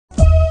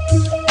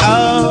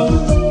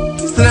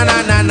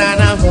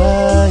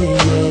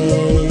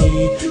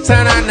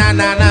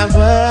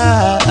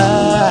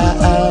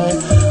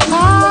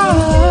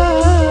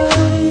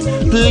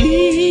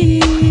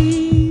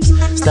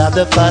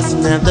the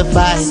fussing and the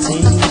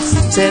fighting.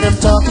 Said I'm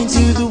talking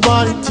to the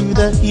water, to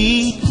the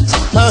heat.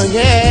 Oh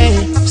yeah,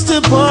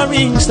 still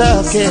boring,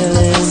 stop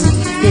killing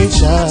each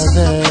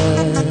other.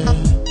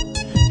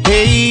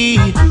 Hey,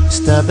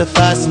 stop the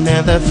fussing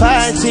and the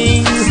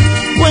fighting.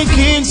 Why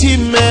can't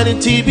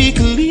humanity be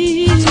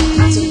clean?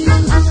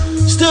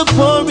 Still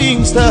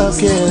boring, stop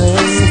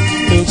killing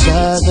each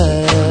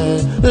other.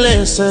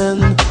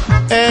 Listen,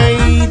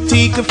 hey,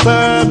 take a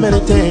firm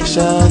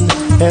meditation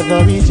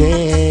every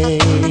day.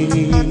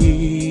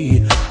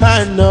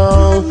 I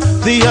know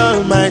the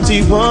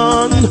Almighty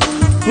One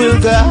will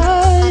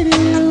guide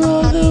you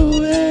all the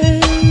way.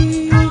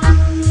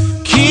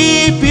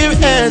 Keep your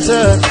heads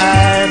up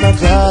high, my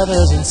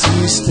brothers and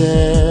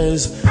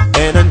sisters,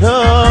 and I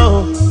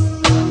know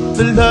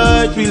the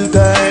Lord will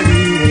guide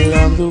you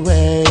along the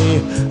way.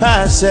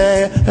 I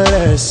say,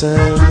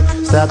 listen,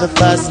 stop the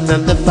fussing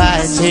and the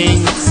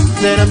fighting.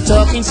 That I'm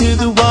talking to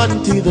the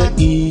one to the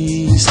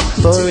east.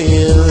 For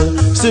real,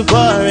 stop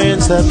worrying,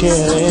 stop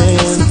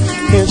killing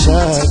each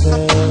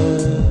other.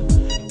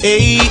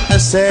 Hey, I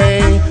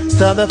say,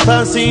 stop the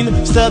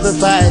fussing, stop the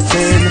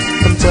fighting.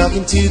 I'm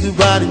talking to the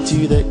one and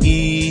to the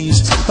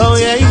east. Oh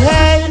yeah,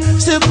 hey,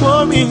 stop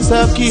worrying,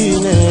 stop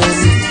killing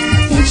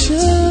each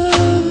other.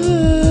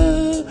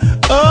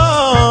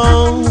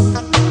 Oh,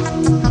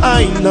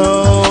 I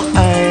know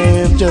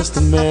I'm just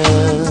a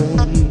man.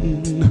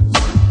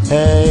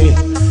 Hey,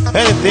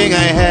 anything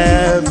I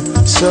have,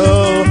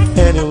 so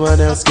anyone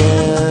else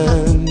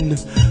can.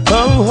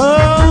 Oh,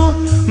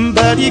 oh,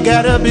 but you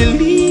gotta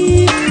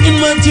believe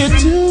in what you're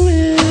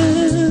doing.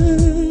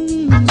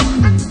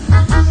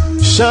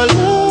 Show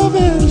love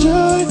and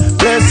joy,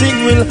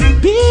 blessing will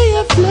be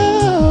a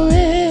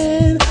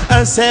flowing.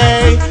 I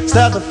say,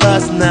 stop the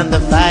fussing and the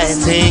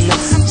fighting.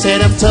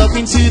 Said I'm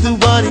talking to the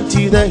one and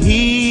to the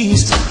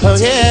east. Oh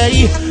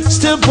yeah,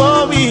 still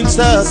boring,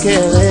 stop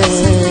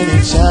killing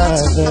each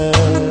other.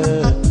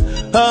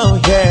 Oh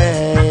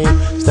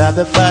yeah, stop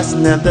the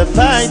fussing and the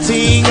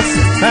fighting.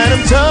 And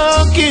I'm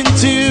talking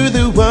to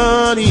the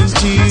one and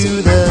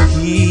to the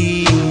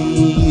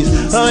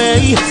east. Oh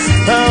yeah,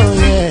 oh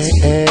yeah.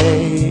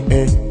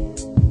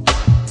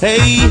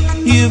 Hey,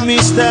 you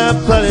Mr.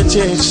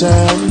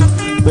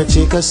 Politician, but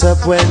check us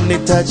up when they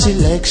touch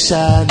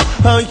election.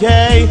 Oh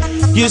yeah,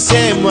 you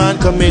same one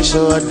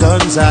commission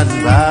guns and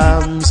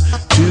bombs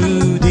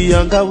to the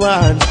younger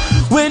ones.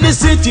 When the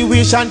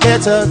situation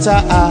gets out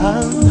of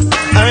hand,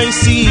 I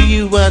see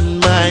you on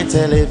my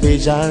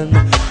television.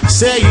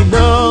 Say you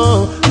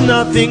know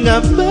nothing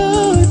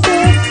about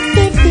that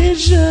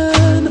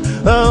division.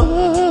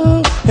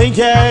 Oh,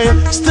 yeah,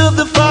 still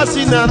the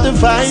fussing and the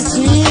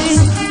fighting.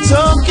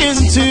 Talking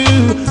to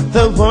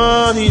the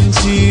one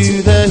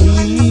into the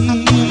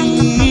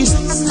east.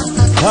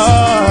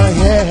 Oh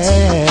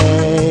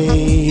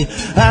yeah,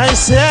 I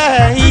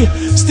say,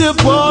 still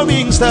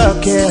boring,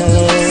 stop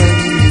killing.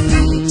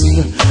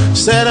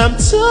 Said I'm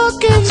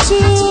talking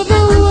to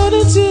the one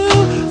into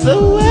the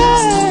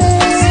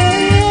west.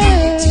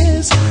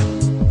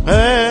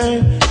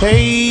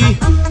 Hey,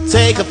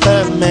 take a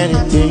firm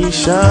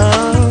meditation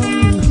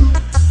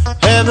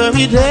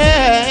every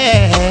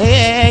day.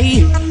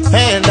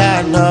 And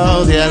I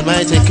know the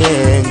Almighty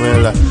King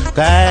will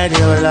guide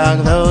you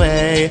along the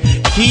way.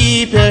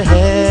 Keep your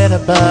head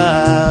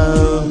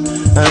above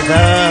the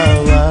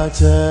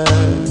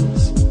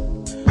waters.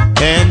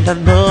 And I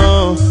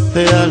know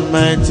the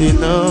Almighty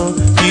know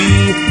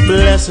His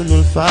blessing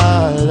will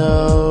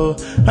follow.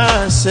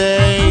 I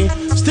say,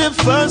 stop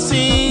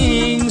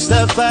fussing,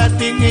 stop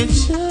fighting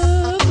each other.